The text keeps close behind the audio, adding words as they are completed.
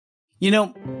You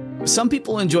know, some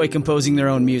people enjoy composing their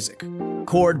own music,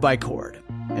 chord by chord,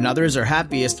 and others are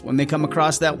happiest when they come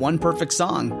across that one perfect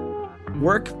song.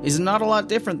 Work is not a lot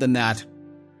different than that.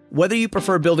 Whether you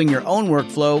prefer building your own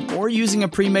workflow or using a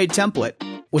pre-made template,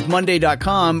 with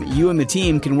Monday.com, you and the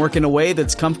team can work in a way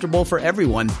that's comfortable for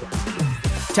everyone.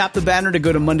 Tap the banner to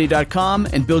go to Monday.com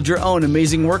and build your own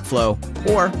amazing workflow,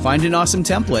 or find an awesome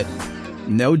template.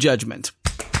 No judgment.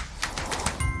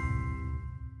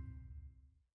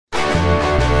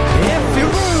 If your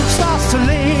roof starts to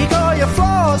leak or your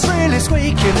floor's really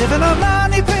squeak, you live in a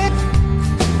money pit.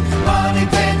 Money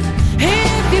pit.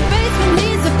 If your basement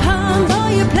needs a pump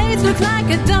or your place looks like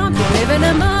a dump, you live in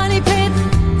a money pit.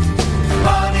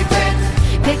 Money pit.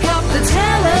 Pick up the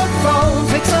telephone,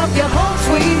 fix up your home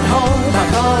sweet home by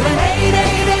calling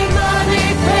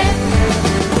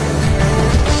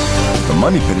 888-MONEY-PIT. The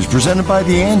Money Pit is presented by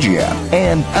the Angie app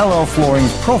and LL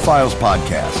Flooring's Profiles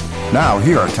podcast. Now,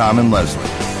 here are Tom and Leslie.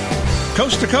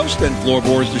 Coast to coast and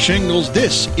floorboards to shingles,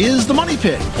 this is the Money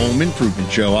Pit Home Improvement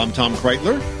Show. I'm Tom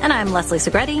Kreitler. And I'm Leslie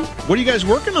Segretti. What are you guys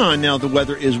working on now the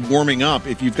weather is warming up?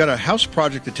 If you've got a house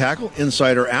project to tackle,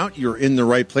 inside or out, you're in the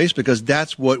right place because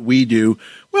that's what we do.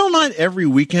 Well, not every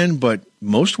weekend, but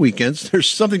most weekends. There's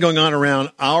something going on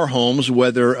around our homes,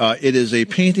 whether it is a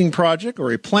painting project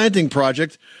or a planting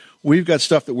project. We've got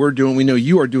stuff that we're doing. We know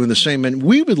you are doing the same, and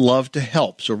we would love to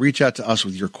help. So reach out to us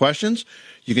with your questions.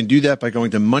 You can do that by going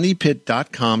to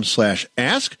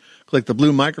moneypit.com/ask. Click the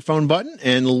blue microphone button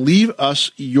and leave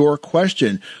us your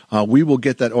question. We will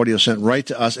get that audio sent right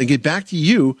to us and get back to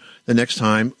you the next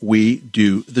time we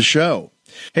do the show.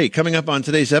 Hey, coming up on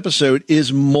today's episode,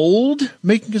 is mold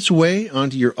making its way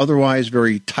onto your otherwise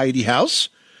very tidy house?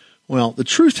 Well, the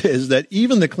truth is that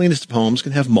even the cleanest of homes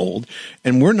can have mold,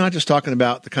 and we're not just talking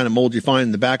about the kind of mold you find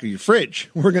in the back of your fridge.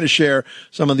 We're going to share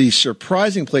some of these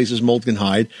surprising places mold can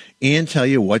hide and tell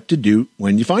you what to do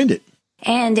when you find it.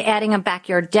 And adding a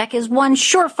backyard deck is one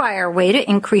surefire way to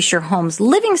increase your home's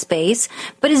living space,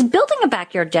 but is building a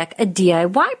backyard deck a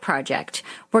DIY project?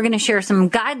 We're going to share some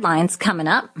guidelines coming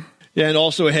up. Yeah, and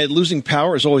also ahead, losing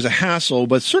power is always a hassle,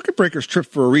 but circuit breakers trip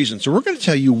for a reason. So we're going to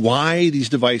tell you why these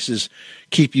devices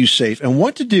keep you safe and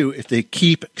what to do if they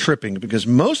keep tripping, because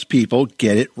most people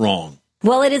get it wrong.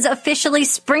 Well, it is officially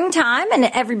springtime, and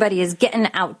everybody is getting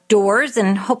outdoors,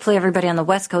 and hopefully everybody on the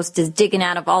West Coast is digging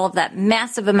out of all of that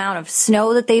massive amount of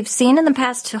snow that they've seen in the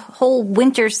past whole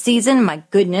winter season. My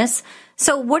goodness.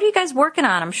 So what are you guys working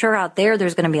on? I'm sure out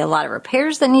there's going to be a lot of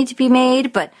repairs that need to be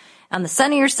made, but on the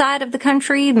sunnier side of the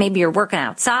country, maybe you're working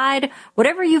outside.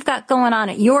 Whatever you've got going on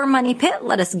at your Money Pit,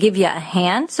 let us give you a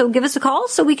hand. So give us a call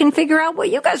so we can figure out what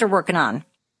you guys are working on.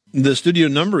 The studio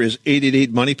number is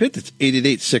 888-MONEY-PIT. That's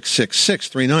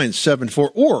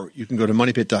 888-666-3974. Or you can go to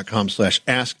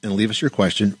moneypit.com/ask and leave us your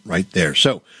question right there.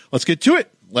 So let's get to it.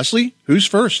 Leslie, who's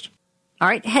first? All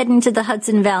right, heading to the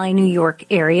Hudson Valley, New York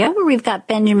area, where we've got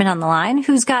Benjamin on the line,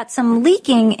 who's got some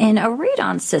leaking in a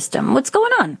radon system. What's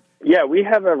going on? Yeah, we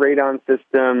have a radon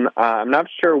system. I'm not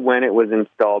sure when it was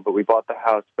installed, but we bought the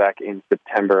house back in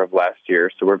September of last year,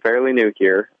 so we're fairly new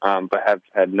here, but have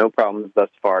had no problems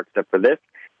thus far except for this.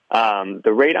 The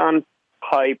radon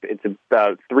pipe, it's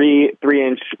about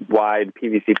 3-inch wide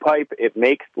PVC pipe. It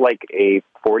makes like a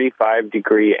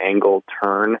 45-degree angle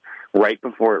turn right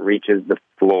before it reaches the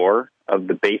floor of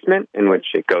the basement, in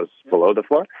which it goes below the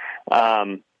floor.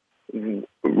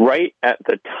 Right at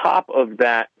the top of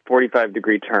that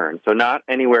 45-degree turn, so not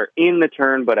anywhere in the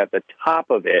turn, but at the top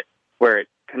of it, where it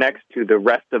connects to the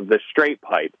rest of the straight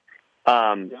pipe.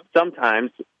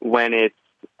 Sometimes when it's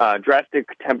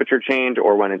drastic temperature change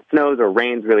or when it snows or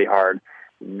rains really hard,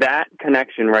 that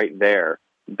connection right there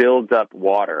builds up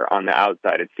water on the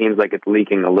outside. It seems like it's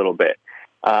leaking a little bit.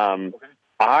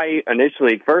 I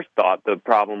initially first thought the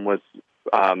problem was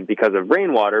because of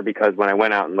rainwater, because when I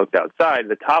went out and looked outside,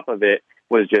 the top of it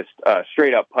was just a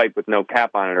straight-up pipe with no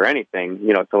cap on it or anything,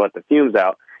 to let the fumes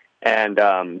out. And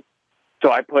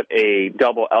so I put a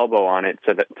double elbow on it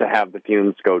so that to have the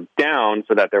fumes go down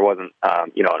so that there wasn't,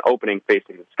 an opening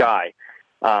facing the sky.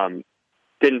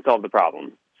 Didn't solve the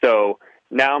problem. So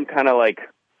now I'm kind of like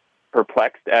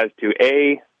perplexed as to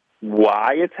A,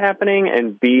 why it's happening,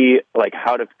 and B, like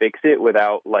how to fix it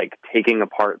without like taking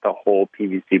apart the whole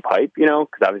PVC pipe,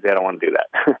 because obviously I don't want to do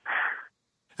that.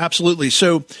 Absolutely.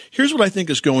 So here's what I think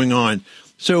is going on.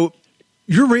 So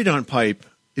your radon pipe,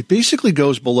 it basically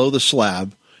goes below the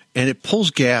slab and it pulls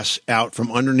gas out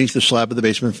from underneath the slab of the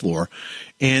basement floor,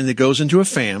 and it goes into a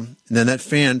fan, and then that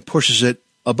fan pushes it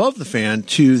above the fan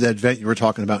to that vent you were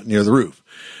talking about near the roof.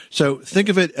 So think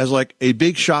of it as like a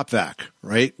big shop vac,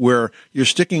 right, where you're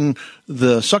sticking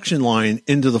the suction line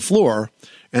into the floor,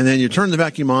 and then you turn the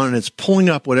vacuum on and it's pulling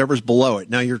up whatever's below it.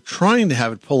 Now you're trying to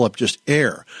have it pull up just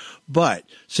air. But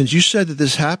since you said that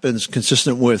this happens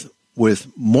consistent with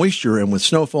moisture and with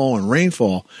snowfall and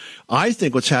rainfall, I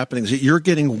think what's happening is that you're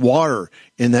getting water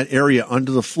in that area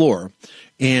under the floor.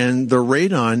 And the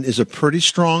radon is a pretty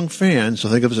strong fan, so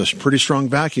think of it as a pretty strong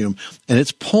vacuum, and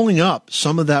it's pulling up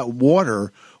some of that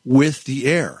water with the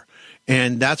air.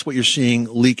 And that's what you're seeing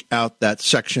leak out that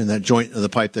section, that joint of the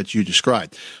pipe that you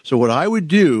described. So what I would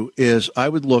do is I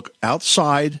would look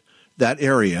outside that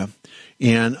area,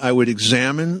 and I would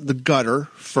examine the gutter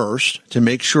first to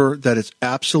make sure that it's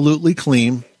absolutely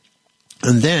clean.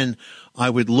 And then I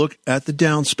would look at the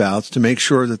downspouts to make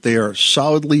sure that they are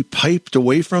solidly piped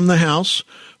away from the house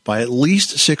by at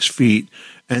least 6 feet.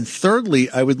 And thirdly,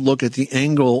 I would look at the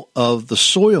angle of the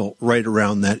soil right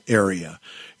around that area.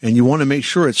 And you want to make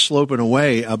sure it's sloping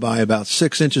away by about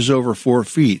 6 inches over 4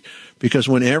 feet, because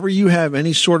whenever you have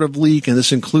any sort of leak, and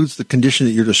this includes the condition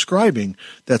that you're describing,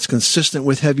 that's consistent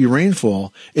with heavy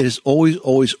rainfall, it is always,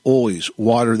 always, always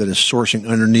water that is sourcing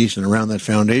underneath and around that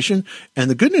foundation. And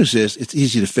the good news is it's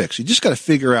easy to fix. You just got to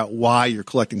figure out why you're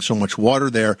collecting so much water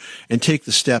there and take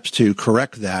the steps to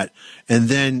correct that, and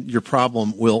then your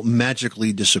problem will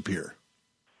magically disappear.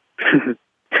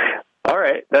 All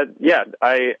right. I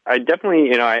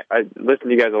definitely, I listen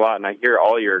to you guys a lot, and I hear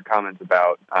all your comments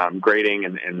about grading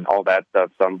and all that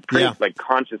stuff. So I'm pretty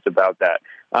conscious about that.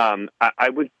 I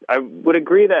would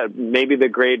agree that maybe the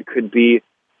grade could be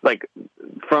like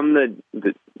from the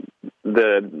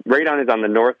radon is on the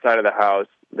north side of the house,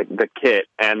 the kit,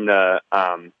 and the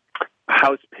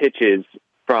house pitches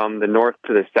from the north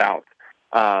to the south,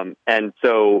 and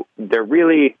so they're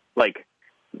really like.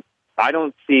 I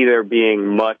don't see there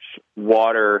being much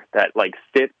water that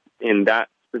sits in that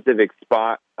specific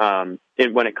spot when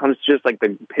it comes to just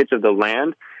the pitch of the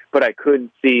land, but I could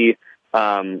see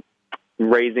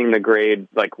raising the grade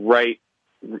right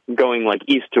going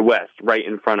east to west, right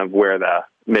in front of where the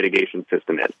mitigation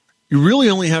system is. You really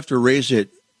only have to raise it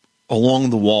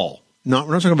along the wall. We're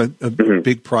not talking about a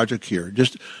big project here.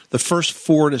 Just the first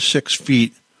 4 to 6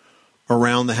 feet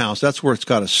around the house. That's where it's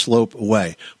got to slope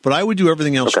away. But I would do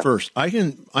everything else first. I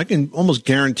can almost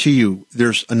guarantee you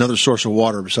there's another source of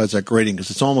water besides that grading, because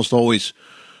it's almost always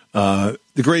the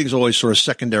grading is always sort of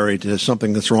secondary to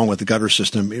something that's wrong with the gutter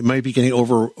system. It might be getting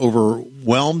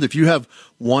overwhelmed. If you have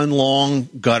one long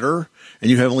gutter and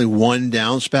you have only one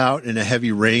downspout in a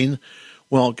heavy rain,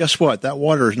 well, guess what? That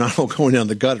water is not all going down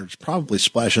the gutter. It's probably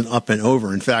splashing up and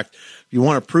over. In fact, if you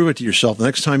want to prove it to yourself, the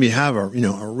next time you have a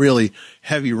really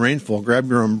heavy rainfall, grab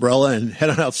your umbrella and head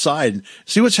on outside and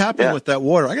see what's happening with that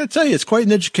water. I got to tell you, it's quite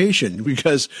an education,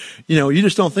 because, you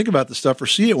just don't think about the stuff or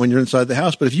see it when you're inside the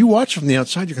house. But if you watch from the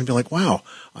outside, you're going to be like, wow,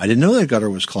 I didn't know that gutter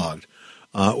was clogged.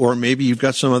 Or maybe you've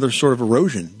got some other sort of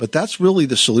erosion. But that's really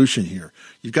the solution here.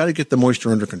 You've got to get the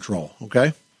moisture under control,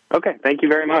 okay? Okay, thank you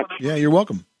very much. Yeah, you're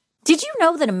welcome. Did you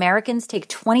know that Americans take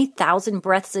 20,000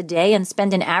 breaths a day and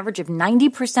spend an average of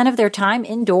 90% of their time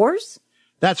indoors?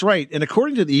 That's right. And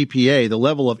according to the EPA, the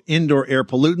level of indoor air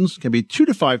pollutants can be 2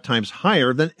 to 5 times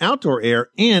higher than outdoor air,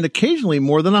 and occasionally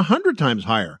more than 100 times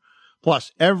higher.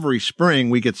 Plus, every spring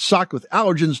we get socked with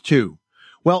allergens too.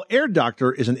 Well, Air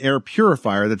Doctor is an air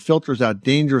purifier that filters out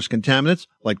dangerous contaminants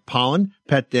like pollen,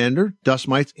 pet dander, dust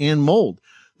mites, and mold.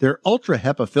 Their Ultra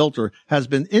HEPA filter has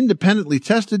been independently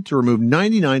tested to remove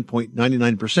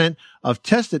 99.99% of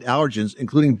tested allergens,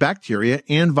 including bacteria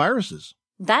and viruses.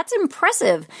 That's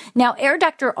impressive. Now, Air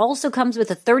Doctor also comes with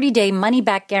a 30-day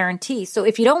money-back guarantee, so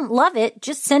if you don't love it,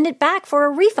 just send it back for a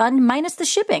refund minus the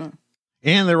shipping.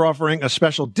 And they're offering a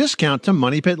special discount to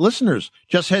Money Pit listeners.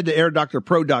 Just head to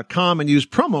airdoctorpro.com and use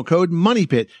promo code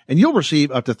MONEYPIT, and you'll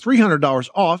receive up to $300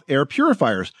 off air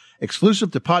purifiers. Exclusive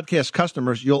to podcast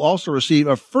customers, you'll also receive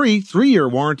a free 3-year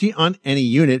warranty on any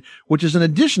unit, which is an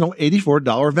additional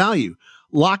 $84 value.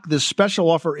 Lock this special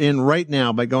offer in right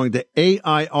now by going to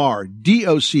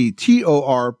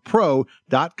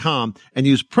airdoctorpro.com and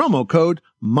use promo code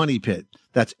MONEYPIT.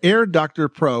 That's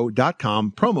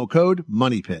airdoctorpro.com, promo code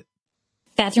MONEYPIT.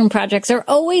 Bathroom projects are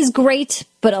always great,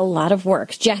 but a lot of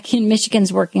work. Jackie in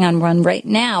Michigan's working on one right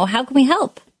now. How can we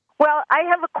help? Well, I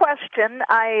have a question.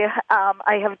 I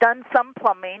have done some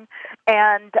plumbing,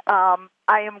 and I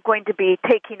am going to be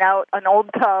taking out an old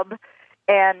tub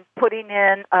and putting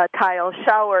in a tile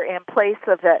shower in place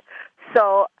of it.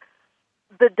 So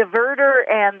the diverter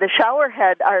and the shower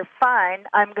head are fine.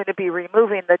 I'm going to be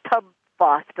removing the tub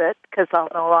faucet because I'll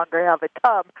no longer have a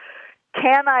tub.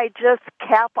 Can I just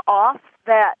cap off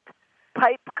that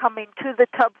pipe coming to the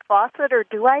tub faucet, or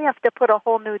do I have to put a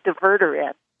whole new diverter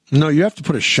in? No, you have to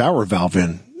put a shower valve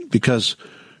in, because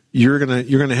you're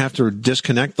gonna have to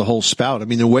disconnect the whole spout. I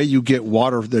mean, the way you get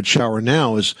water that shower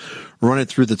now is run it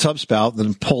through the tub spout,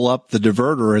 then pull up the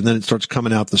diverter, and then it starts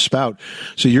coming out the spout.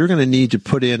 So you're going to need to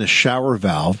put in a shower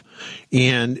valve.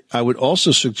 And I would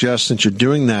also suggest, since you're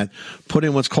doing that, put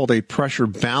in what's called a pressure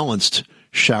balanced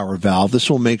shower valve. This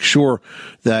will make sure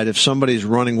that if somebody's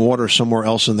running water somewhere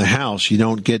else in the house, you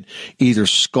don't get either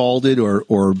scalded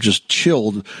or just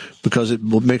chilled, because it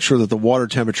will make sure that the water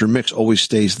temperature mix always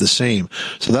stays the same.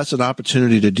 So that's an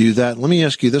opportunity to do that. Let me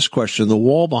ask you this question. The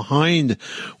wall behind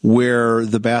where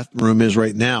the bathroom is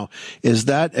right now, is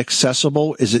that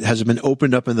accessible? Has it been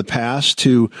opened up in the past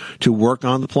to work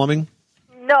on the plumbing?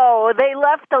 No, they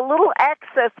left a little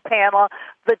access panel.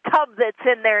 The tub that's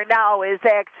in there now is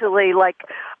actually like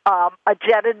a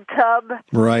jetted tub.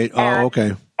 Right. Oh,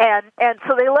 okay. And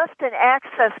so they left an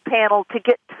access panel to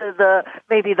get to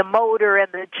maybe the motor and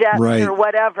the jets right. or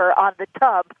whatever on the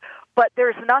tub. But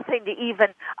there's nothing to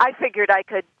I figured I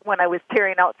could, when I was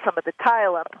tearing out some of the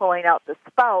tile and pulling out the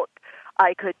spout,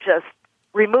 I could just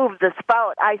remove the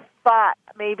spout. I thought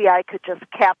maybe I could just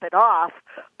cap it off,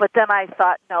 but then I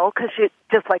thought no, because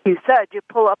just like you said, you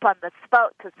pull up on the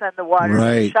spout to send the water to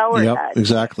the shower head.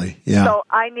 Exactly. Yeah. So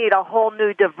I need a whole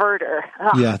new diverter.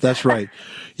 Yeah, that's right.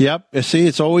 Yep. See,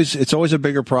 it's always a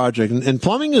bigger project, and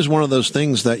plumbing is one of those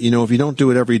things that, if you don't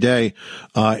do it every day,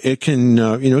 it can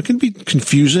it can be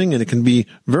confusing and it can be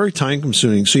very time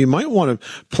consuming. So you might want to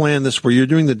plan this where you're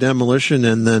doing the demolition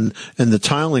and the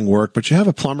tiling work, but you have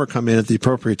a plumber come in at the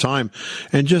appropriate time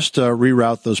and just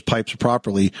reroute those pipes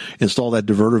properly, install that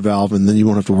diverter valve, and then you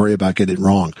won't have to worry about getting it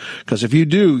wrong. Because if you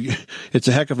do, it's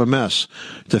a heck of a mess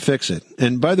to fix it.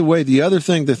 And by the way, the other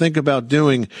thing to think about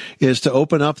doing is to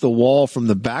open up the wall from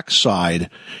the back side.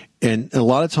 And a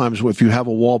lot of times, if you have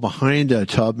a wall behind a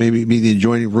tub, maybe the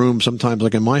adjoining room, sometimes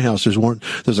like in my house,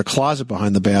 there's a closet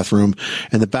behind the bathroom,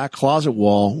 and the back closet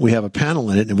wall, we have a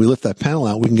panel in it, and if we lift that panel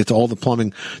out, we can get to all the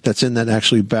plumbing that's in that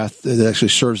actually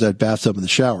serves that bathtub and the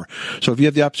shower. So if you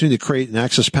have the opportunity to create an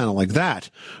access panel like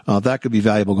that, that could be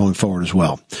valuable going forward as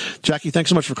well. Jackie, thanks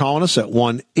so much for calling us at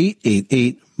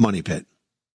 1-888-MONEY-PIT.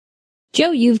 Joe,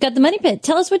 you've got the Money Pit.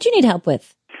 Tell us what you need help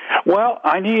with. Well,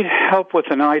 I need help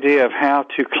with an idea of how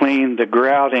to clean the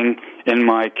grouting in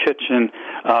my kitchen.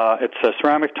 It's a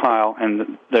ceramic tile,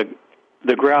 and the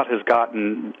grout has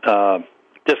gotten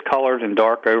discolored and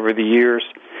dark over the years.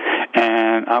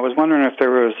 And I was wondering if there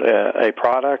was a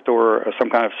product or some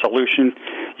kind of solution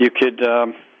you could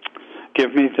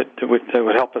give me that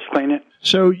would help us clean it.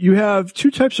 So you have two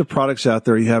types of products out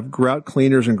there. You have grout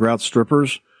cleaners and grout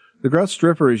strippers. The grout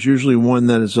stripper is usually one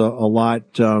that is a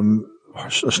lot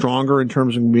stronger in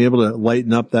terms of being able to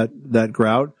lighten up that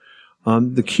grout.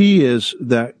 The key is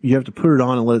that you have to put it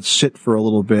on and let it sit for a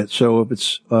little bit. So if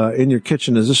it's in your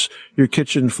kitchen, is this your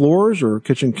kitchen floors or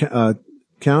kitchen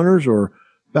counters or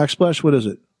backsplash? What is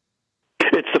it?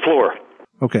 It's the floor.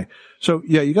 Okay. So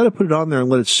yeah, you got to put it on there and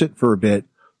let it sit for a bit.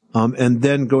 And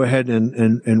then go ahead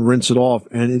and rinse it off.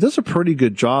 And it does a pretty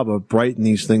good job of brightening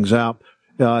these things out.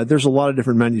 There's a lot of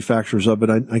different manufacturers of it.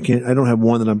 I don't have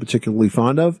one that I'm particularly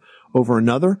fond of over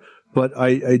another, but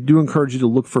I do encourage you to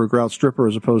look for a grout stripper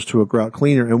as opposed to a grout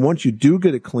cleaner. And once you do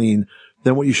get it clean,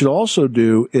 then what you should also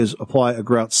do is apply a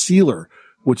grout sealer,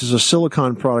 which is a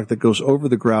silicone product that goes over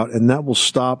the grout, and that will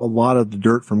stop a lot of the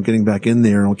dirt from getting back in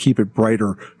there and will keep it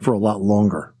brighter for a lot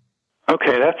longer.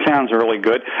 Okay, that sounds really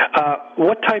good.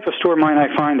 What type of store might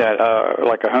I find that?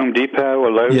 Like a Home Depot,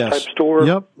 a Lowe's type store?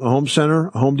 Yep, a home center,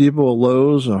 a Home Depot, a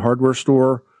Lowe's, a hardware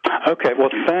store. Okay, well,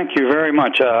 thank you very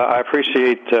much. I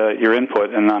appreciate your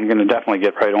input, and I'm going to definitely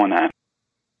get right on that.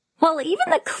 Well, even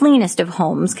the cleanest of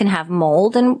homes can have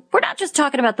mold, and we're not just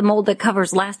talking about the mold that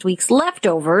covers last week's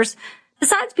leftovers.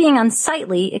 Besides being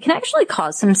unsightly, it can actually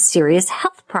cause some serious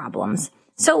health problems.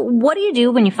 So what do you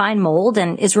do when you find mold,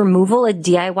 and is removal a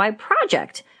DIY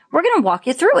project? We're going to walk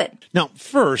you through it. Now,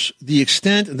 first, the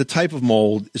extent and the type of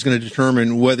mold is going to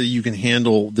determine whether you can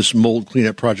handle this mold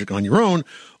cleanup project on your own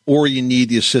or you need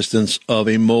the assistance of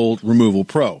a mold removal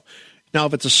pro. Now,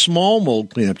 if it's a small mold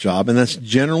cleanup job, and that's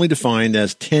generally defined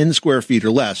as 10 square feet or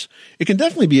less, it can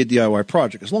definitely be a DIY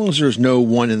project, as long as there's no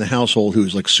one in the household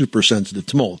who's like super sensitive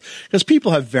to mold, because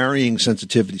people have varying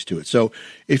sensitivities to it. So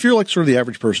if you're like sort of the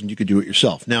average person, you could do it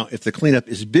yourself. Now, if the cleanup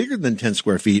is bigger than 10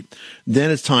 square feet,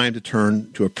 then it's time to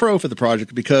turn to a pro for the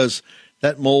project, because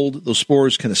that mold, those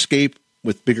spores can escape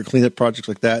with bigger cleanup projects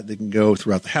like that. They can go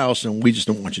throughout the house, and we just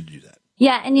don't want you to do that.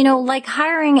 Yeah, and like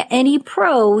hiring any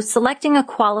pro, selecting a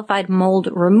qualified mold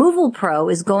removal pro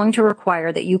is going to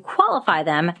require that you qualify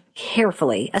them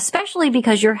carefully, especially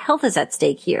because your health is at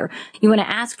stake here. You want to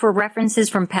ask for references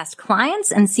from past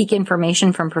clients and seek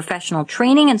information from professional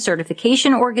training and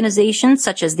certification organizations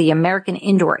such as the American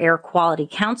Indoor Air Quality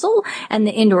Council and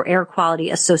the Indoor Air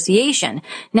Quality Association.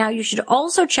 Now, you should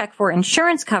also check for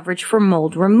insurance coverage for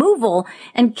mold removal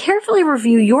and carefully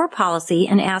review your policy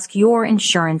and ask your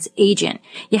insurance agent.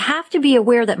 You have to be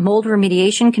aware that mold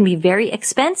remediation can be very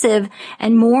expensive,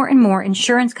 and more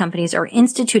insurance companies are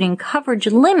instituting coverage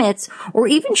limits or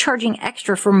even charging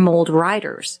extra for mold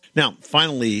riders. Now,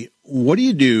 finally, what do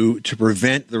you do to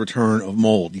prevent the return of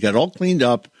mold? You got it all cleaned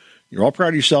up. You're all proud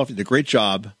of yourself. You did a great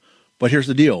job. But here's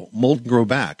the deal. Mold can grow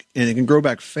back, and it can grow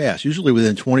back fast, usually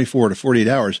within 24 to 48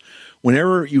 hours.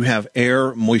 Whenever you have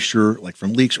air, moisture, like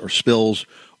from leaks or spills,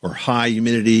 or high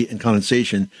humidity and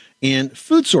condensation, and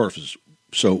food sources.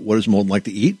 So what does mold like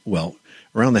to eat? Well,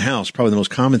 around the house, probably the most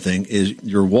common thing is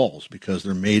your walls, because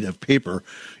they're made of paper.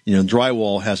 You know,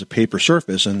 drywall has a paper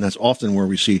surface, and that's often where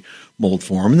we see mold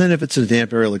form. And then if it's in a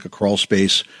damp area like a crawl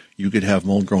space, you could have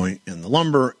mold growing in the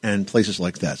lumber and places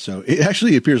like that. So it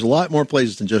actually appears a lot more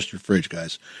places than just your fridge,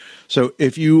 guys. So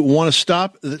if you want to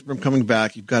stop it from coming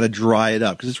back, you've got to dry it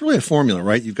up, because it's really a formula,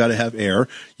 right? You've got to have air,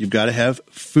 you've got to have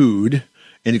food,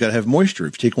 and you've got to have moisture.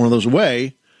 If you take one of those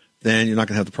away, then you're not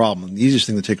going to have the problem. And the easiest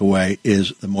thing to take away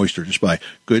is the moisture, just by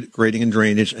good grading and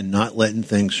drainage and not letting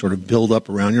things sort of build up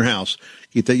around your house.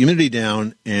 Keep that humidity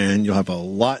down, and you'll have a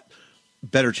lot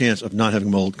better chance of not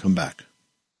having mold come back.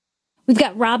 We've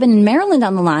got Robin in Maryland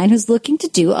on the line who's looking to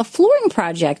do a flooring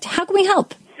project. How can we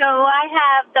help? So I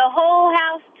have the whole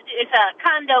house. It's a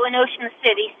condo in Ocean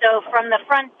City, so from the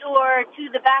front door to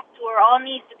the back door, all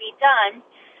needs to be done.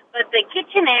 But the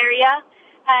kitchen area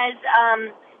has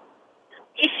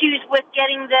issues with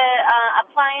getting the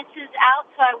appliances out,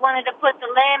 so I wanted to put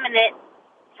the laminate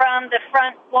from the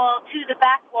front wall to the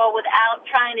back wall without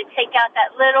trying to take out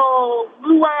that little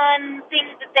Luan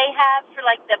thing that they have for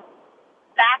like the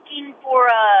backing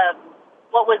for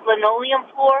what was linoleum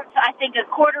floor. So I think a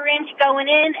 1/4 inch going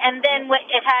in, and then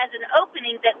it has an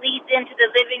opening that leads into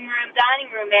the living room, dining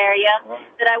room area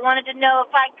that I wanted to know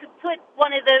if I could put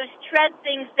one of those tread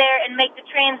things there and make the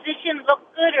transition look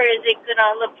good, or is it going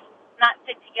to look not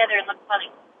fit together and look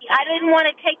funny? I didn't want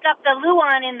to take up the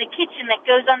Luan in the kitchen that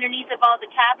goes underneath of all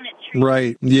the cabinetry.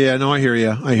 Right. Yeah, no, I hear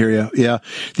you. Yeah.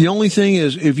 The only thing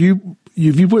is, if you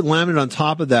put laminate on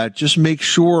top of that, just make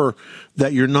sure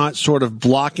that you're not sort of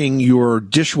blocking your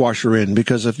dishwasher in,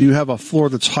 because if you have a floor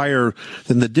that's higher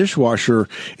than the dishwasher,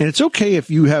 and it's okay if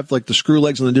you have like the screw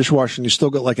legs on the dishwasher and you still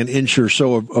got like an inch or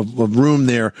so of room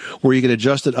there where you can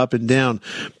adjust it up and down.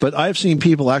 But I've seen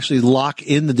people actually lock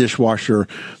in the dishwasher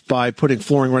by putting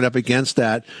flooring right up against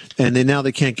that, and now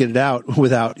they can't get it out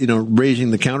without,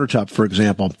 raising the countertop, for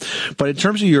example. But in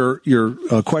terms of your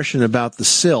question about the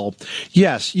sill,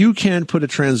 yes, you can put a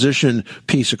transition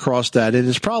piece across that, and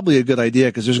it's probably a good idea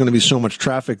because there's going to be so much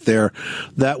traffic there.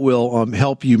 That will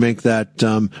help you make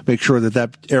sure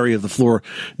that area of the floor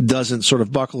doesn't sort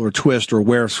of buckle or twist or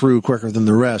wear through quicker than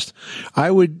the rest.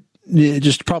 I would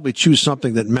just probably choose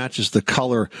something that matches the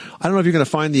color. I don't know if you're going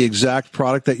to find the exact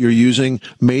product that you're using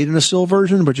made in a sill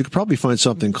version, but you could probably find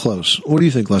something close. What do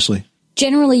you think, Leslie?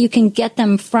 Generally, you can get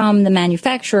them from the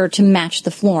manufacturer to match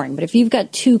the flooring. But if you've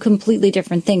got two completely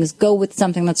different things, go with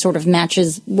something that sort of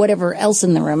matches whatever else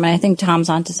in the room. And I think Tom's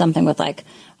onto something with like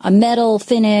a metal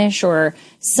finish or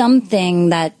something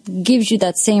that gives you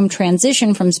that same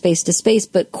transition from space to space,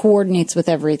 but coordinates with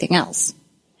everything else.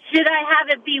 Should I have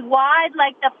it be wide,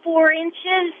 like the 4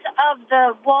 inches of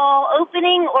the wall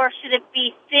opening, or should it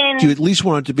be thin? You at least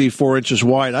want it to be 4 inches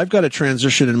wide. I've got a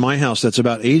transition in my house that's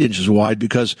about 8 inches wide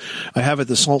because I have it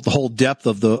the whole depth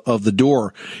of the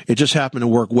door. It just happened to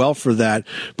work well for that.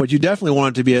 But you definitely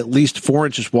want it to be at least 4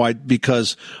 inches wide,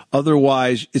 because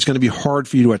otherwise it's going to be hard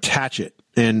for you to attach it.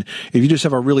 And if you just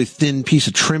have a really thin piece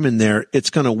of trim in there, it's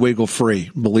going to wiggle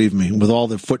free, believe me, with all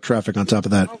the foot traffic on top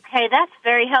of that. Okay, that's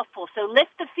very helpful. So lift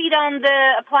the feet on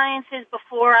the appliances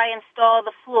before I install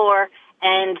the floor,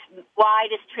 and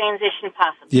widest transition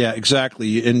possible. Yeah,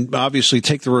 exactly. And obviously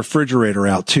take the refrigerator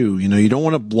out too. You don't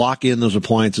want to block in those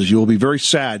appliances. You will be very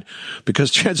sad, because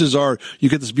chances are you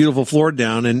get this beautiful floor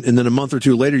down, and then a month or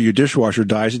two later your dishwasher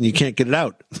dies and you can't get it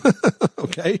out.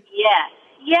 Okay? Yes.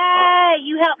 Yeah,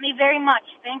 you helped me very much.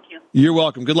 Thank you. You're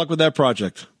welcome. Good luck with that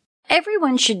project.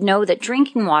 Everyone should know that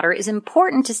drinking water is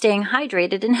important to staying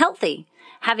hydrated and healthy.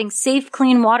 Having safe,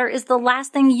 clean water is the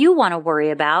last thing you want to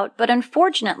worry about, but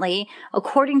unfortunately,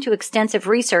 according to extensive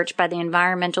research by the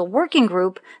Environmental Working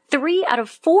Group, 3 out of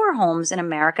 4 homes in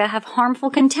America have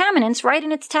harmful contaminants right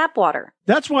in its tap water.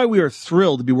 That's why we are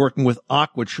thrilled to be working with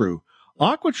AquaTrue.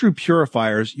 AquaTrue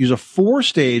purifiers use a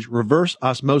 4-stage reverse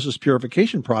osmosis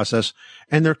purification process,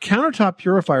 and their countertop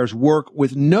purifiers work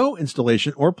with no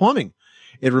installation or plumbing.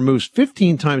 It removes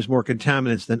 15 times more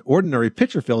contaminants than ordinary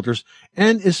pitcher filters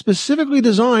and is specifically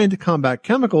designed to combat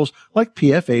chemicals like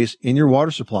PFAS in your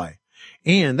water supply.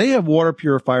 And they have water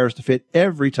purifiers to fit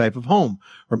every type of home,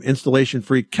 from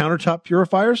installation-free countertop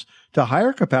purifiers to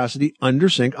higher capacity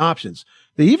under-sink options.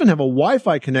 They even have a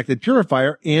Wi-Fi connected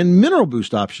purifier and mineral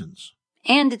boost options.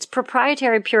 And its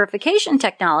proprietary purification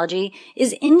technology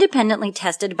is independently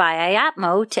tested by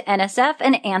IAPMO to NSF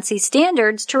and ANSI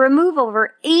standards to remove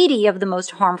over 80 of the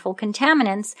most harmful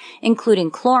contaminants,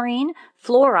 including chlorine,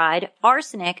 fluoride,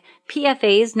 arsenic,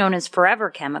 PFAS known as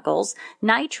forever chemicals,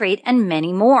 nitrate, and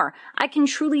many more. I can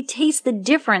truly taste the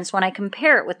difference when I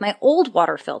compare it with my old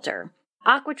water filter.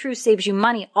 AquaTrue saves you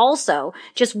money also.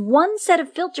 Just one set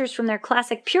of filters from their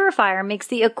classic purifier makes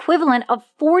the equivalent of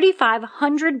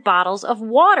 4,500 bottles of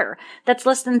water. That's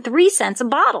less than 3 cents a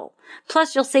bottle.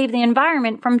 Plus, you'll save the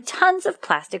environment from tons of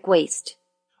plastic waste.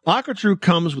 AquaTrue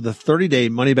comes with a 30-day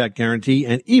money-back guarantee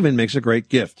and even makes a great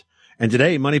gift. And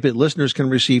today, Money Pit listeners can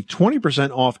receive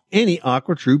 20% off any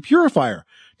AquaTrue purifier.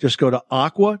 Just go to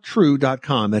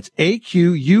AquaTrue.com. That's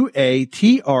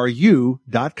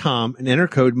AQUATRU.com and enter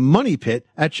code MONEYPIT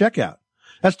at checkout.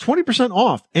 That's 20%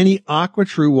 off any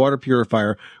AquaTrue water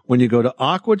purifier when you go to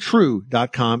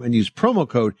AquaTrue.com and use promo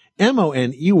code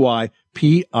MONEYPIT.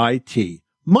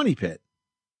 MoneyPit.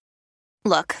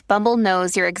 Look, Bumble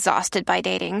knows you're exhausted by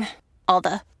dating. All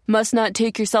the must not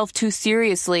take yourself too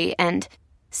seriously and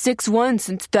 6'1"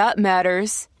 since that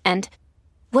matters. And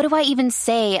what do I even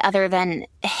say other than,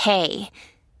 hey?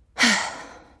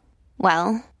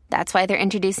 Well, that's why they're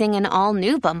introducing an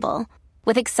all-new Bumble,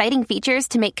 with exciting features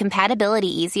to make compatibility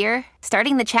easier,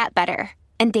 starting the chat better,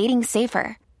 and dating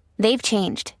safer. They've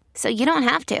changed, so you don't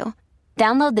have to.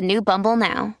 Download the new Bumble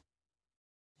now.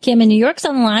 Kim in New York's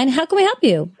on the line. How can we help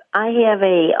you? I have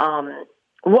a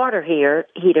water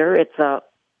heater. It's a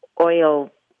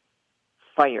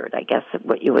oil-fired, I guess is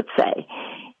what you would say.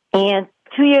 And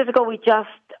 2 years ago, we just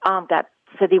got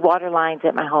city water lines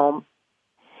at my home.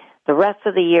 The rest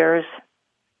of the years,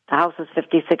 the house is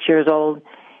 56 years old.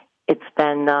 It's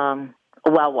been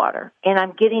well water. And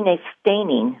I'm getting a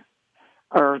staining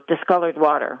or discolored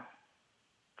water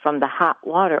from the hot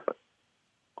water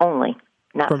only,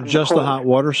 not from just the the hot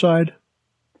water side?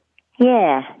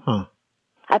 Yeah. Huh.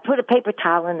 I put a paper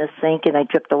towel in the sink and I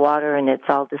drip the water and it's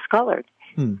all discolored.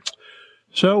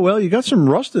 So, well, you got some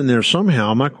rust in there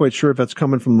somehow. I'm not quite sure if that's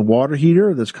coming from the water heater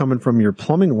or that's coming from your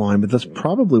plumbing line, but that's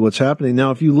probably what's happening.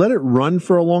 Now, if you let it run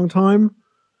for a long time,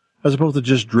 as opposed to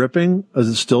just dripping, is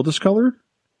it still discolored?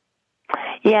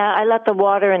 Yeah, I let the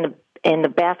water in the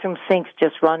bathroom sinks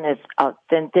just run as a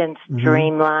thin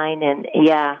streamline, and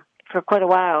yeah, for quite a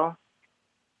while.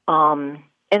 And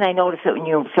I notice it when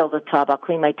you fill the tub. I'll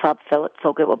clean my tub, fill it,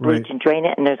 soak it with bleach, and drain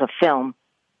it, and there's a film.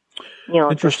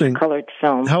 Interesting. Colored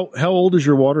film. How old is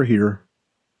your water heater?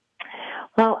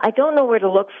 Well, I don't know where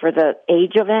to look for the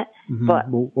age of it, but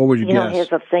what would you guess?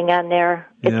 Here's a thing on there.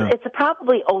 It's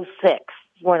probably 06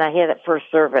 when I had it first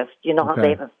serviced. You know how they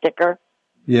have a sticker?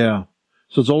 Yeah.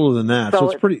 So it's older than that. So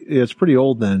it's pretty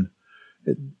old then.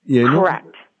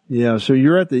 Correct. Yeah. So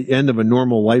you're at the end of a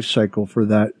normal life cycle for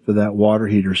that water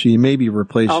heater. So you may be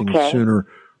replacing it sooner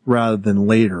rather than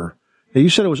later. Now, you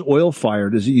said it was oil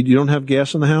fired. You don't have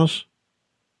gas in the house?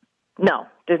 No,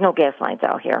 there's no gas lines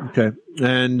out here. Okay.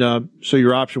 And so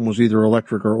your option was either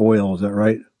electric or oil, is that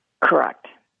right? Correct.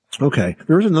 Okay.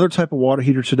 There is another type of water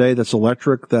heater today that's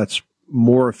electric, that's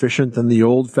more efficient than the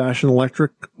old-fashioned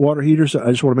electric water heaters.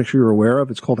 I just want to make sure you're aware of.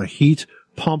 It's called a heat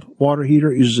pump water heater.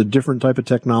 It uses a different type of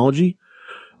technology.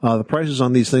 The prices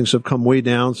on these things have come way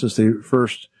down since they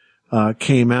first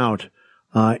came out.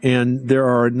 And there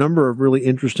are a number of really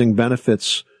interesting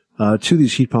benefits to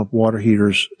these heat pump water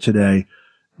heaters today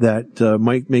that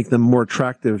might make them more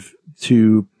attractive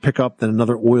to pick up than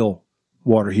another oil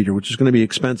water heater, which is going to be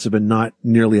expensive and not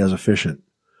nearly as efficient.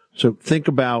 So think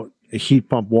about a heat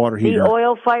pump water heater. The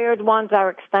oil-fired ones are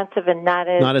expensive and not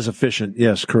as efficient.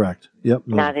 Yes, correct. Yep.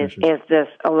 Not as this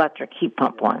electric heat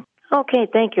pump one. Okay,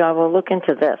 thank you. I will look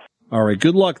into this. All right.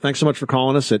 Good luck. Thanks so much for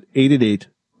calling us at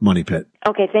 888-MONEY-PIT.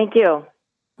 Okay, thank you.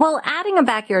 Well, adding a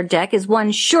backyard deck is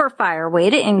one surefire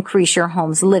way to increase your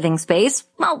home's living space.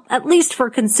 Well, at least for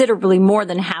considerably more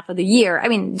than half of the year. I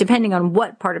mean, depending on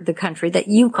what part of the country that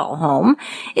you call home.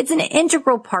 It's an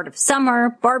integral part of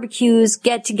summer, barbecues,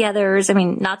 get-togethers. I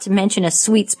mean, not to mention a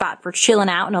sweet spot for chilling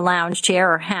out in a lounge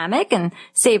chair or hammock and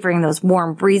savoring those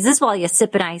warm breezes while you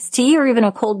sip an iced tea or even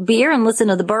a cold beer and listen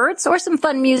to the birds or some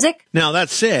fun music. Now,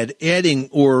 that said, adding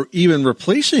or even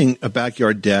replacing a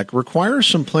backyard deck requires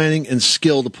some planning and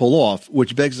skill to pull off,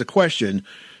 which begs the question,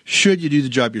 should you do the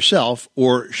job yourself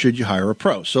or should you hire a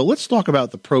pro? So let's talk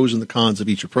about the pros and the cons of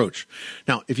each approach.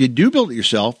 Now, if you do build it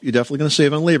yourself, you're definitely going to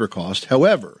save on labor cost.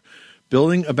 However,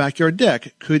 building a backyard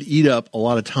deck could eat up a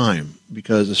lot of time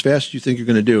because as fast as you think you're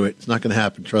going to do it, it's not going to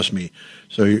happen, trust me.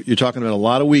 So you're talking about a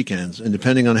lot of weekends, and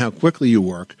depending on how quickly you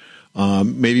work,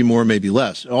 maybe more, maybe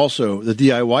less. Also, the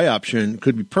DIY option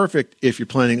could be perfect if you're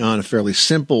planning on a fairly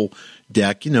simple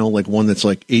deck, like one that's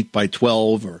like 8 by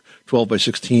 12 or 12 by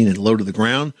 16 and low to the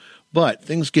ground. But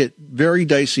things get very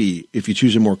dicey if you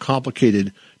choose a more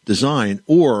complicated design,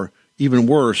 or even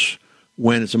worse,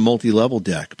 when it's a multi-level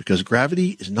deck, because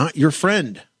gravity is not your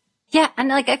friend. Yeah,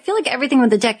 and I feel like everything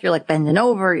with the deck, you're bending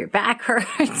over, your back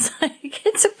hurts.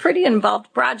 It's a pretty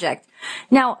involved project.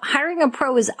 Now, hiring a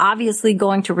pro is obviously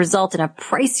going to result in a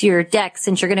pricier deck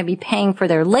since you're going to be paying for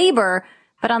their labor.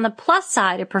 But on the plus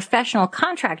side, a professional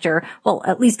contractor, well,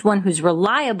 at least one who's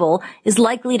reliable, is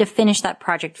likely to finish that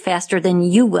project faster than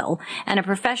you will. And a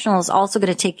professional is also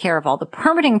going to take care of all the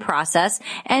permitting process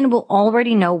and will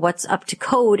already know what's up to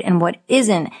code and what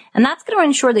isn't. And that's going to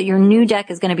ensure that your new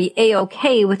deck is going to be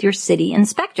A-OK with your city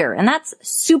inspector. And that's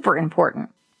super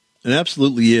important. It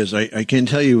absolutely is. I can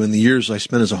tell you in the years I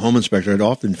spent as a home inspector, I'd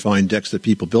often find decks that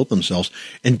people built themselves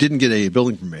and didn't get a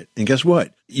building permit. And guess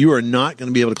what? You are not going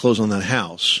to be able to close on that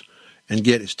house and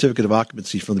get a certificate of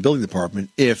occupancy from the building department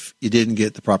if you didn't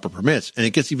get the proper permits. And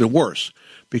it gets even worse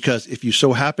because if you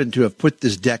so happen to have put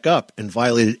this deck up and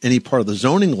violated any part of the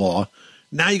zoning law,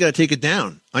 now you got to take it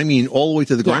down. I mean, all the way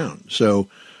to the ground. So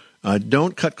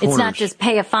don't cut corners. It's not just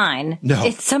pay a fine. No.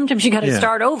 Sometimes you got to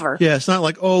start over. Yeah, it's not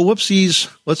like, oh, whoopsies.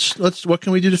 Let's. What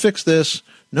can we do to fix this?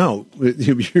 No, he's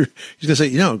going to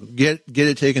say, get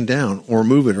it taken down, or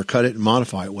move it, or cut it and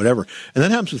modify it, whatever. And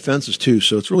that happens with fences too.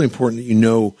 So it's really important that you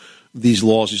know these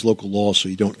laws, these local laws, so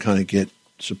you don't kind of get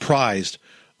surprised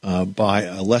by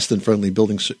a less than friendly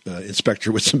building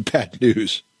inspector with some bad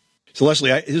news. So Leslie,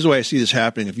 this is the way I see this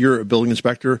happening. If you're a building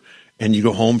inspector and you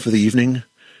go home for the evening,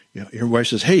 your wife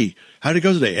says, hey, how'd it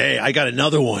go today? Hey, I got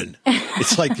another one.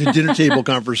 It's like the dinner table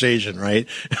conversation, right?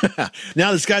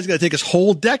 Now this guy's got to take his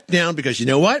whole deck down because you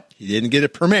know what? He didn't get a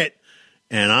permit,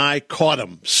 and I caught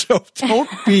him. So don't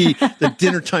be the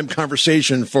dinner time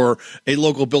conversation for a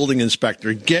local building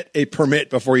inspector. Get a permit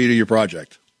before you do your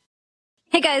project.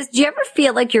 Hey, guys, do you ever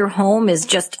feel like your home is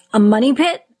just a money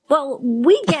pit? Well,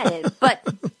 we get it, but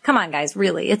come on, guys,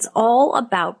 really, it's all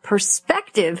about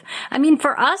perspective. I mean,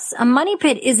 for us, a money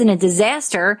pit isn't a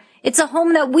disaster. It's a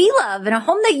home that we love and a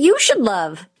home that you should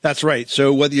love. That's right.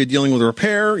 So whether you're dealing with a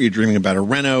repair, you're dreaming about a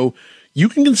reno, you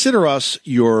can consider us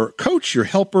your coach, your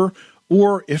helper,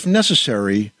 or if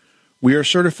necessary, we are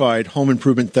certified home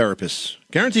improvement therapists,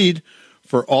 guaranteed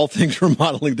for all things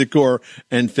remodeling, decor,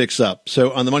 and fix up.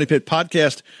 So on the Money Pit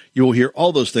podcast, you will hear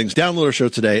all those things. Download our show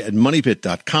today at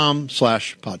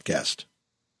moneypit.com/podcast.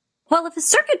 Well, if a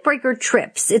circuit breaker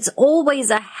trips, it's always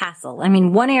a hassle. I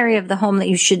mean, one area of the home that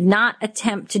you should not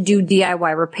attempt to do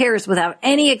DIY repairs without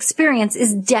any experience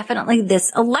is definitely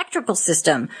this electrical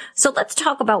system. So let's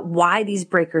talk about why these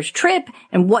breakers trip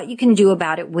and what you can do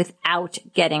about it without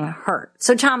getting hurt.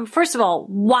 So Tom, first of all,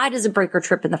 why does a breaker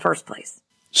trip in the first place?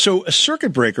 So a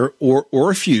circuit breaker or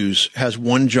a fuse has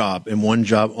one job and one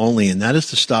job only, and that is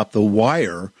to stop the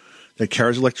wire that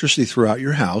carries electricity throughout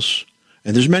your house.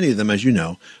 And there's many of them, as you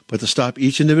know, but to stop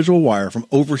each individual wire from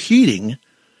overheating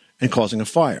and causing a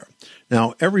fire.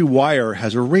 Now, every wire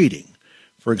has a rating.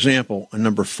 For example, a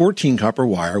number 14 copper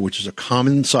wire, which is a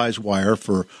common size wire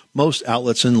for most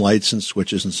outlets and lights and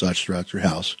switches and such throughout your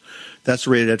house, that's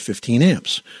rated at 15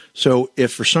 amps. So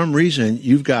if for some reason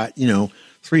you've got,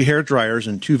 3 hair dryers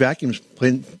and 2 vacuums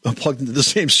plugged into the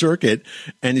same circuit,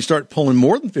 and you start pulling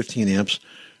more than 15 amps,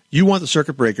 you want the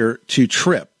circuit breaker to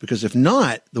trip, because if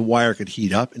not, the wire could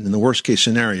heat up, and in the worst case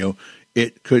scenario,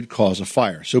 it could cause a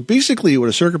fire. So basically what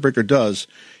a circuit breaker does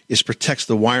is protects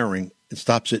the wiring and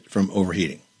stops it from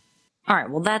overheating. All right,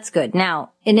 well, that's good.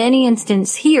 Now, in any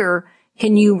instance here,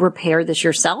 can you repair this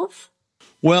yourself?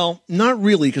 Well, not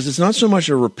really, because it's not so much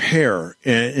a repair.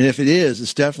 And if it is,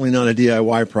 it's definitely not a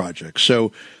DIY project.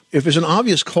 So if there's an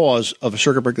obvious cause of a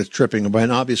circuit breaker that's tripping, and by an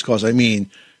obvious cause, I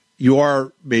mean you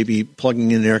are maybe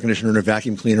plugging in an air conditioner and a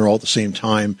vacuum cleaner all at the same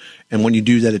time. And when you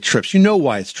do that, it trips. You know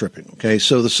why it's tripping. Okay.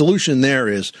 So the solution there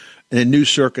is a new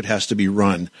circuit has to be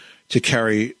run to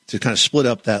kind of split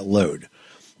up that load.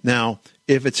 Now,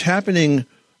 if it's happening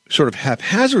sort of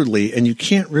haphazardly and you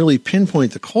can't really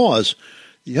pinpoint the cause,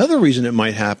 the other reason it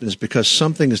might happen is because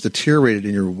something is deteriorated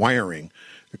in your wiring.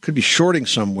 There could be shorting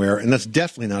somewhere, and that's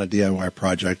definitely not a DIY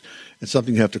project. It's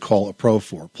something you have to call a pro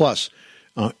for. Plus,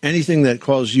 anything that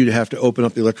causes you to have to open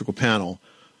up the electrical panel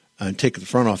and take the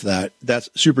front off that's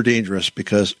super dangerous,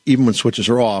 because even when switches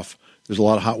are off, there's a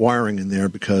lot of hot wiring in there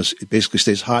because it basically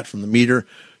stays hot from the meter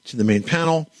to the main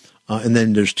panel. And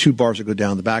then there's 2 bars that go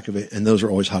down the back of it, and those are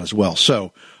always hot as well.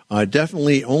 So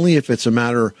definitely only if it's a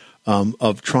matter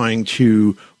of trying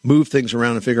to move things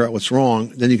around and figure out what's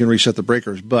wrong, then you can reset the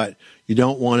breakers. But you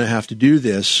don't want to have to do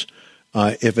this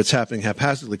if it's happening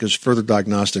haphazardly, because further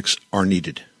diagnostics are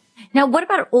needed. Now, what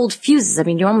about old fuses? I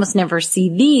mean, you almost never see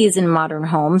these in modern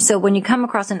homes. So when you come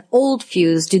across an old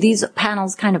fuse, do these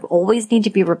panels kind of always need to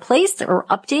be replaced or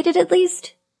updated at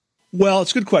least? Well,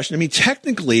 it's a good question. I mean,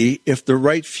 technically, if the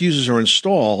right fuses are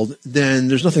installed, then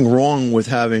there's nothing wrong with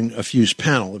having a fuse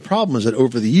panel. The problem is that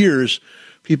over the years,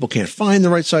 people can't find the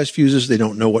right size fuses. They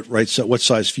don't know what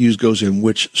size fuse goes in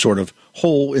which sort of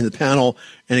hole in the panel,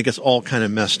 and it gets all kind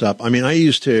of messed up. I mean, I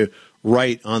used to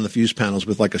write on the fuse panels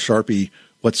with like a Sharpie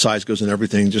what size goes in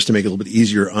everything, just to make it a little bit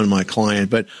easier on my client.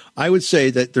 But I would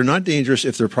say that they're not dangerous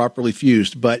if they're properly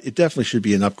fused, but it definitely should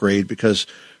be an upgrade, because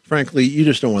frankly, you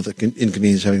just don't want the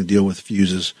inconvenience of having to deal with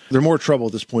fuses. They're more trouble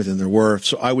at this point than they're worth.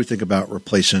 So I would think about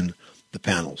replacing the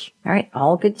panels. All right.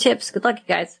 All good tips. Good luck,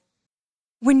 you guys.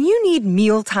 When you need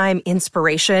mealtime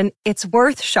inspiration, it's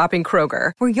worth shopping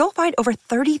Kroger, where you'll find over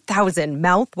 30,000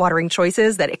 mouth-watering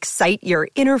choices that excite your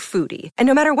inner foodie. And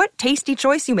no matter what tasty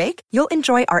choice you make, you'll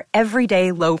enjoy our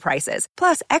everyday low prices,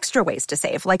 plus extra ways to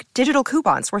save, like digital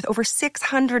coupons worth over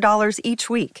 $600 each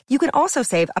week. You can also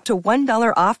save up to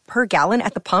 $1 off per gallon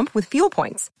at the pump with fuel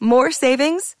points. More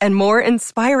savings and more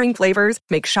inspiring flavors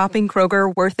make shopping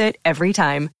Kroger worth it every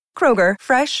time. Kroger,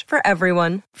 fresh for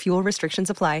everyone. Fuel restrictions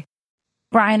apply.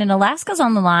 Brian in Alaska's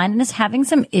on the line and is having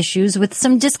some issues with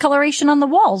some discoloration on the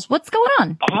walls. What's going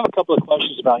on? I have a couple of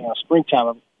questions about,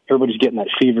 springtime. Everybody's getting that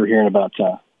fever here in about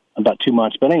 2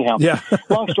 months. But anyhow,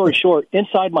 long story short,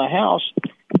 inside my house,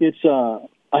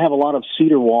 I have a lot of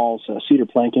cedar walls, cedar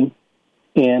planking.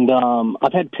 And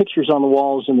I've had pictures on the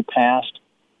walls in the past.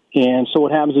 And so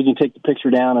what happens is you take the picture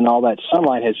down and all that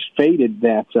sunlight has faded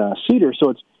that cedar,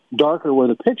 so it's darker where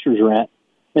the pictures are at.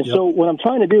 And so what I'm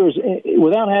trying to do is,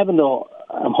 without having to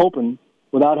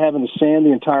sand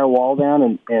the entire wall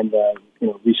down and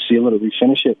reseal it or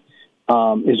refinish it,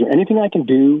 is there anything I can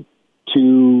do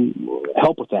to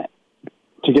help with that,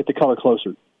 to get the color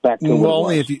closer back to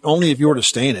only if you were to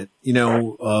stain it,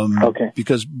 okay.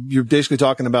 Because you're basically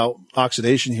talking about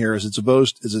oxidation here. As it's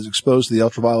exposed to the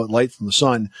ultraviolet light from the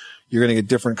sun, you're going to get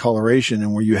different coloration,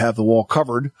 and where you have the wall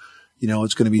covered,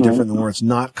 it's going to be different than where it's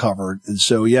not covered. And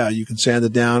so, you can sand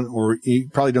it down, or you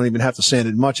probably don't even have to sand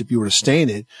it much if you were to stain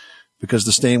it, because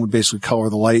the stain would basically color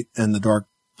the light and the dark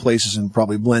places and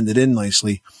probably blend it in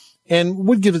nicely, and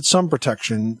would give it some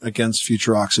protection against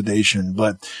future oxidation.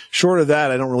 But short of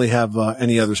that, I don't really have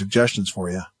any other suggestions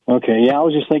for you. Okay. Yeah. I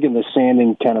was just thinking the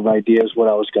sanding kind of idea is what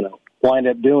I was going to wind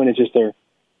up doing. It's just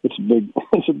it's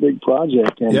a big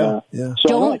project. And, So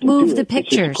don't move the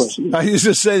pictures. I used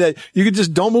to say that you could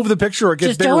just don't move the picture or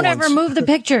get bigger ones. Just don't ever move the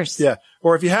pictures. Yeah.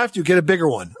 Or if you have to, get a bigger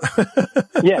one.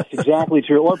 Yes, exactly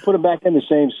true. Or put them back in the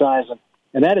same size.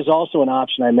 And that is also an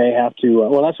option I may have to,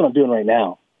 that's what I'm doing right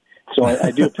now. So I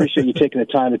do appreciate you taking the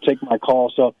time to take my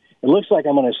call. So it looks like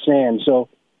I'm going to sand. So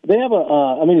they have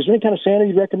is there any kind of sand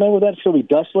you'd recommend with that? Should be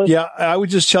dustless? Yeah, I would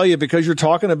just tell you, because you're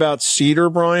talking about cedar,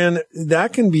 Brian,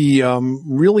 that can be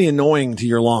really annoying to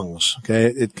your lungs. Okay.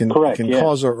 It can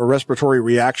cause a respiratory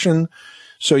reaction.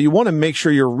 So you want to make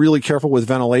sure you're really careful with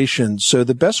ventilation. So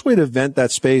the best way to vent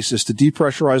that space is to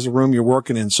depressurize the room you're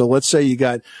working in. So let's say you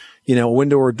got, a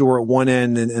window or door at one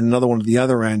end and another one at the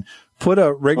other end. Put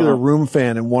a regular room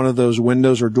fan in one of those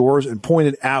windows or doors and point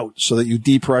it out so that you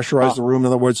depressurize the room. In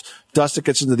other words, dust that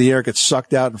gets into the air gets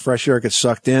sucked out and fresh air gets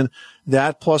sucked in.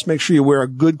 That, plus make sure you wear a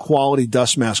good quality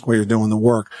dust mask while you're doing the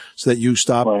work so that you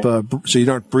stop, so you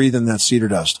don't breathe in that cedar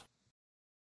dust.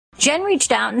 Jen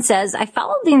reached out and says, I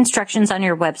followed the instructions on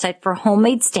your website for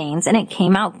homemade stains and it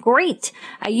came out great.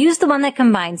 I used the one that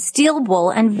combines steel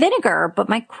wool and vinegar, but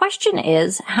my question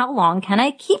is, how long can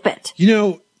I keep it?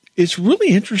 It's really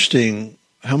interesting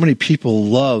how many people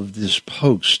love this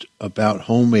post about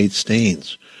homemade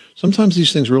stains. Sometimes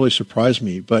these things really surprise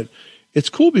me, but it's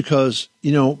cool because,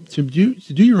 to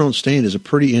do your own stain is a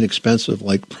pretty inexpensive,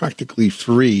 like practically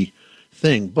free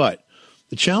thing. But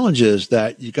the challenge is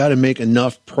that you got to make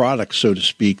enough product, so to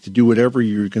speak, to do whatever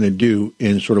you're going to do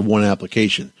in sort of one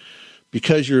application.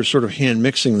 Because you're sort of hand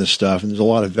mixing this stuff and there's a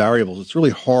lot of variables, it's really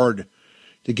hard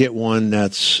to get one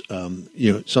that's,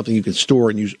 something you can store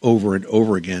and use over and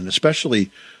over again,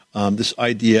 especially this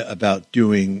idea about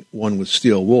doing one with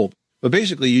steel wool. But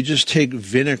basically, you just take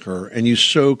vinegar and you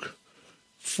soak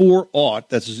 4-aught,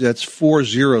 that's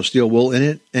 40 steel wool in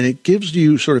it, and it gives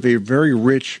you sort of a very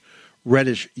rich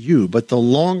reddish hue. But the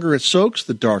longer it soaks,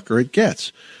 the darker it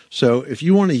gets. So if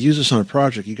you want to use this on a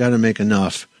project, you got to make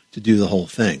enough to do the whole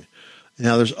thing.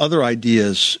 Now, there's other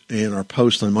ideas in our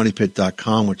post on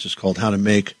moneypit.com, which is called How to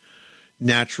Make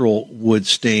Natural Wood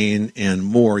Stain and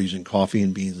More using coffee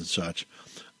and beans and such.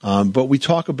 But we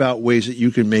talk about ways that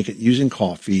you can make it using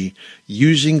coffee,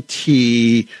 using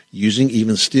tea, using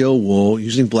even steel wool,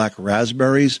 using black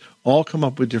raspberries, all come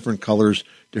up with different colors,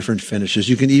 different finishes.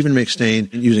 You can even make stain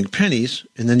using pennies,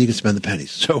 and then you can spend the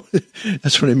pennies. So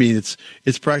that's what I mean.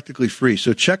 It's practically free.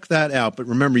 So check that out. But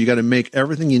remember, you got to make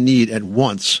everything you need at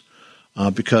once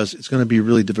because it's going to be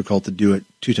really difficult to do it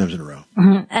 2 times in a row.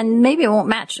 Mm-hmm. And maybe it won't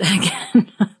match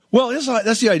again. Well,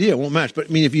 that's the idea. It won't match. But, I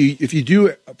mean, if you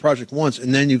do a project once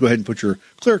and then you go ahead and put your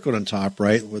clear coat on top,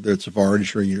 right, whether it's a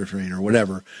varnish or a Unitrain or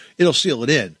whatever, it'll seal it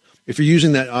in. If you're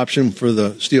using that option for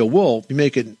the steel wool, you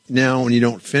make it now and you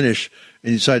don't finish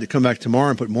and you decide to come back tomorrow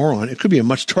and put more on, it could be a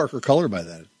much darker color by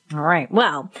then. All right.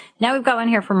 Well, now we've got one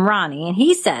here from Ronnie, and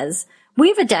he says, we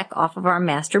have a deck off of our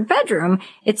master bedroom.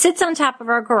 It sits on top of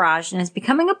our garage and is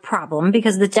becoming a problem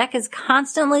because the deck is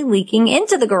constantly leaking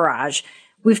into the garage.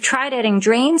 We've tried adding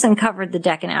drains and covered the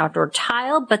deck in outdoor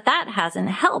tile, but that hasn't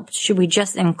helped. Should we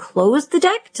just enclose the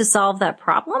deck to solve that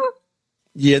problem?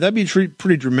 Yeah, that'd be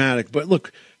pretty dramatic. But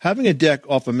look, having a deck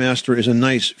off a master is a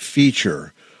nice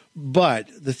feature. But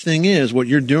the thing is, what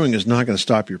you're doing is not going to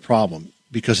stop your problem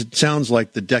because it sounds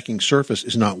like the decking surface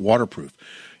is not waterproof.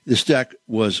 This deck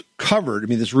was covered. I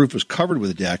mean, this roof was covered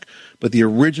with a deck, but the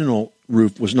original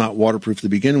roof was not waterproof to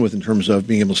begin with in terms of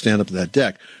being able to stand up to that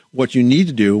deck. What you need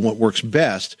to do, what works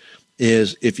best,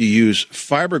 is if you use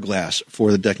fiberglass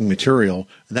for the decking material,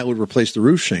 and that would replace the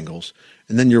roof shingles,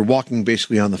 and then you're walking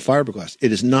basically on the fiberglass.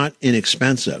 It is not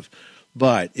inexpensive,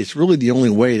 but it's really the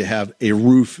only way to have a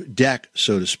roof deck,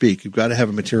 so to speak. You've got to have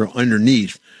a material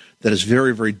underneath that is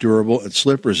very, very durable and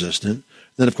slip resistant.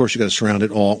 Then, of course, you've got to surround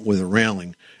it all with a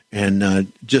railing.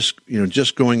 And just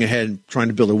going ahead and trying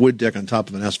to build a wood deck on top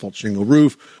of an asphalt shingle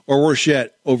roof, or worse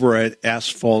yet, over an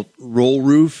asphalt roll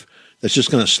roof that's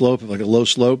just going to slope, like a low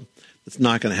slope, it's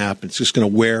not going to happen. It's just going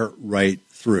to wear right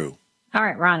through. All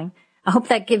right, Ronnie. I hope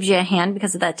that gives you a hand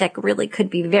because that deck really could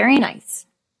be very nice.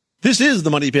 This is the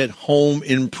Money Pit Home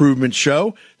Improvement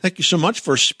Show. Thank you so much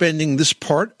for spending this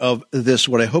part of this,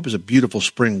 what I hope is a beautiful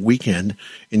spring weekend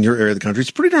in your area of the country. It's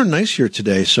pretty darn nice here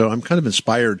today, so I'm kind of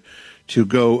inspired to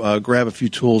go grab a few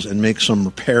tools and make some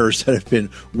repairs that have been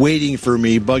waiting for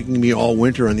me, bugging me all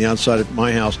winter on the outside of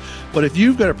my house. But if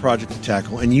you've got a project to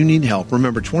tackle and you need help,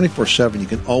 remember 24/7, you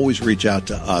can always reach out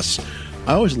to us.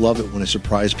 I always love it when I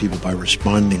surprise people by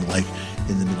responding like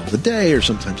in the middle of the day or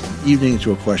sometimes in the evening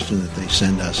to a question that they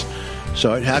send us.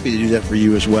 So I'm happy to do that for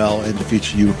you as well and to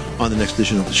feature you on the next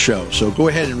edition of the show. So go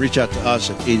ahead and reach out to us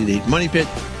at 888-MONEYPIT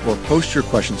or post your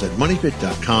questions at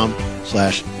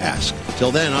moneypit.com/ask.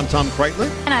 Till then, I'm Tom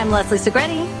Kreitler. And I'm Leslie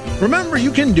Segretti. Remember,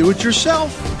 you can do it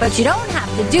yourself. But you don't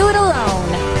have to do it alone.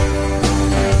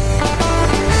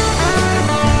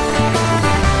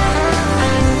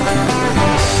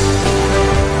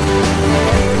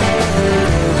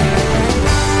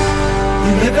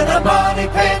 You live in a bar.